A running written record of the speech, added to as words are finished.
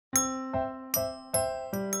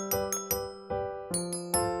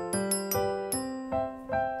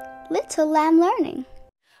Little Lamb Learning.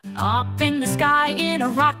 Up in the sky in a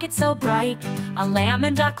rocket so bright, a lamb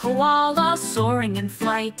and a koala soaring in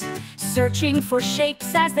flight, searching for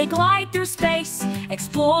shapes as they glide through space,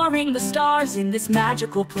 exploring the stars in this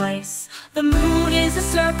magical place. The moon is a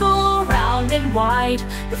circle round and wide,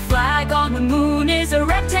 the flag on the moon is a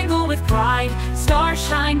rectangle with pride. Stars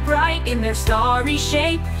shine bright in their starry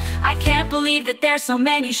shape. I can't believe that there's so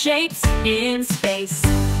many shapes in space.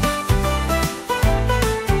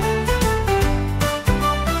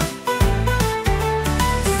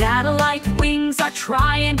 Satellite wings are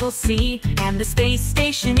triangle C, and the space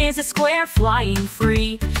station is a square flying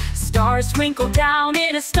free. Stars twinkle down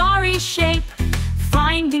in a starry shape,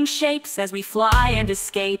 finding shapes as we fly and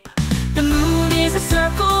escape. The moon is a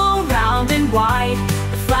circle round and wide,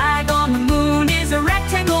 the flag on the moon is a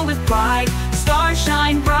rectangle with pride. Stars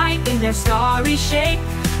shine bright in their starry shape.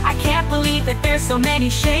 I can't believe that there's so many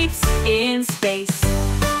shapes in space.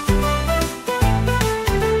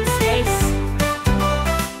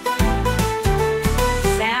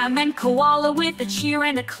 Koala with a cheer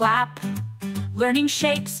and a clap, learning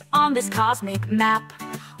shapes on this cosmic map.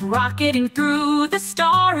 Rocketing through the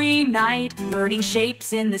starry night, learning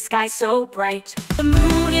shapes in the sky so bright. The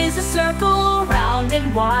moon is a circle round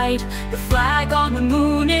and wide, the flag on the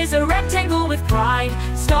moon is a rectangle with pride.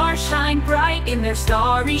 Stars shine bright in their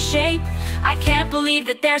starry shape. I can't believe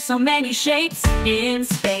that there's so many shapes in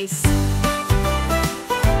space.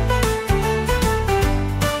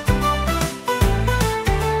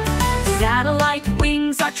 Satellite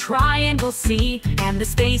wings are triangle C, and the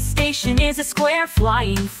space station is a square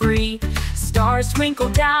flying free. Stars twinkle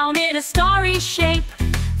down in a starry shape,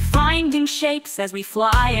 finding shapes as we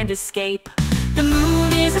fly and escape. The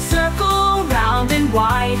moon is a circle round and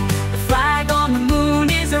wide, the flag on the moon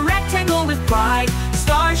is a rectangle with pride.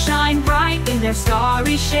 Stars shine bright in their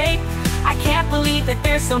starry shape. I can't believe that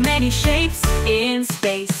there's so many shapes in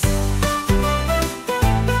space.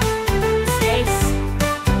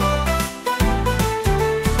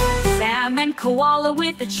 Koala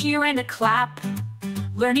with a cheer and a clap,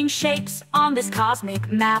 learning shapes on this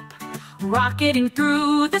cosmic map. Rocketing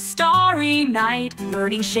through the starry night,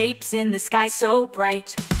 learning shapes in the sky so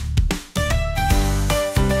bright.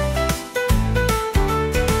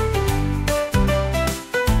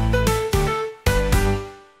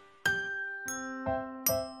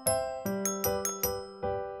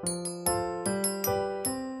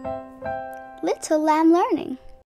 Little Lamb Learning.